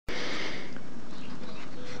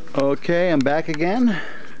Okay, I'm back again.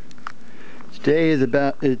 Today is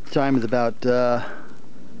about, time is about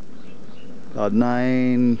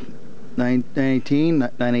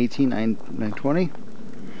 9:20.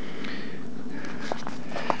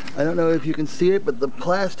 I don't know if you can see it, but the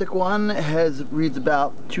plastic one reads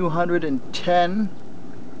about 210.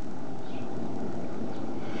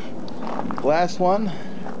 Glass one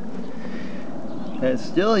has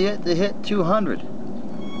still yet to hit 200.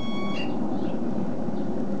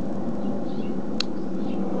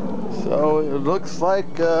 So it looks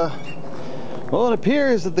like, well, it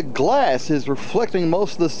appears that the glass is reflecting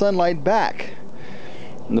most of the sunlight back,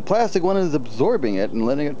 and the plastic one is absorbing it and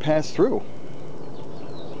letting it pass through,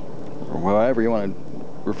 or however you want to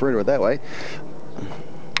refer to it that way.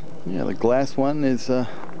 Yeah, the glass one is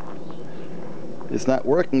not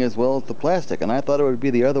working as well as the plastic, and I thought it would be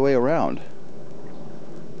the other way around.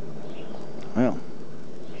 Well,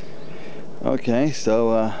 okay,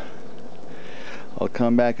 so I'll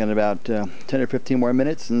come back in about 10 or 15 more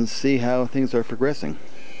minutes and see how things are progressing.